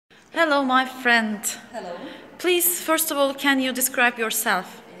Hello, my friend. Hello. Please, first of all, can you describe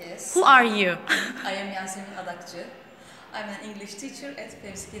yourself? Yes. Who are you? I am Yasemin Adakçı. I'm an English teacher at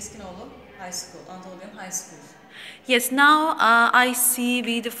Pave High School, Anatolian High School. Yes, now I see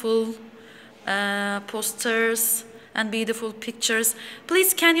beautiful posters and beautiful pictures.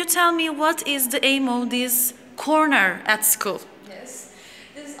 Please, can you tell me what is the aim of this corner at school? Yes.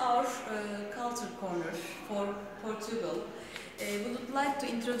 This is our culture corner for Portugal. We would like to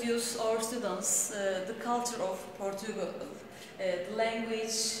introduce our students the culture of Portugal, the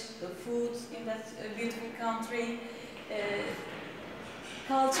language, the food in that beautiful country,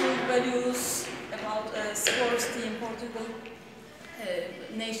 cultural values about sports team Portugal,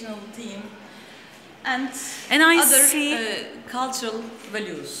 national team, and I other see cultural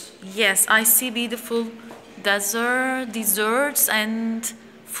values. Yes, I see beautiful desserts and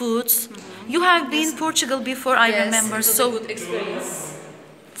foods. You have been in Portugal before, I remember. It was a good experience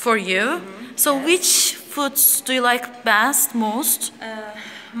for you. So which foods do you like best, most?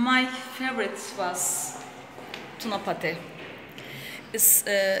 My favorite was tuna pate. It's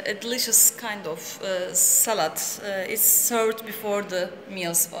a delicious kind of salad. It's served before the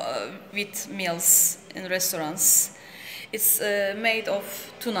meals, with meals in restaurants. It's made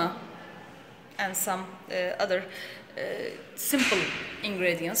of tuna and some other simple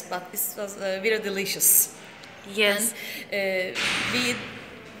ingredients, but it was very delicious. Yes. And we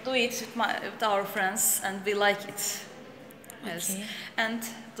do it with our friends, and we like it. Yes. Okay. And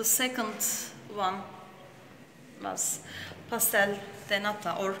the second one was pastel de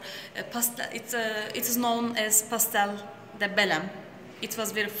nata, or pastel. It is known as pastel de Belém. It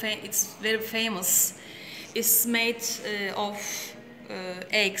was it's very famous. It's made of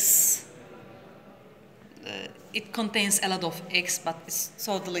eggs. It contains a lot of eggs, but it's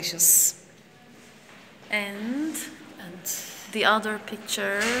so delicious. And the other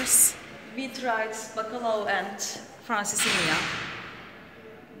pictures. We tried bacalhau and francesinha.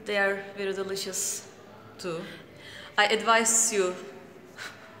 They are very delicious too. I advise you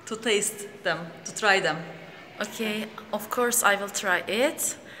to taste them, to try them. Okay, of course I will try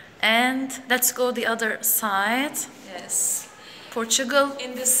it. And let's go the other side. Yes. Portugal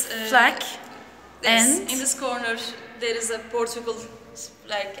In this flag. Yes, And in this corner there is a Portugal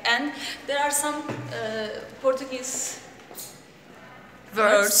flag, and there are some Portuguese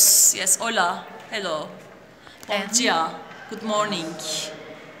words. Yes, hola, hello, bom dia, good morning,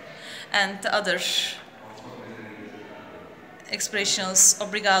 and the other expressions,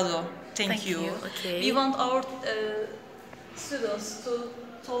 obrigado, thank you. Okay. We want our students to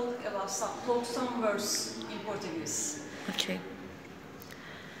talk some words in Portuguese. Okay.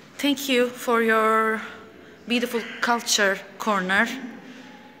 Thank you for your beautiful culture corner.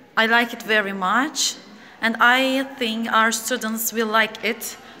 I like it very much, and I think our students will like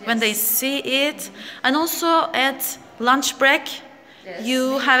it when they see it. And also at lunch break,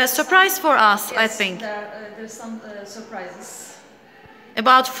 you have a surprise for us, I think. There's some surprises.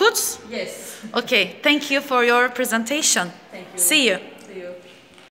 About foods? Yes. Okay, thank you for your presentation. Thank you. See you.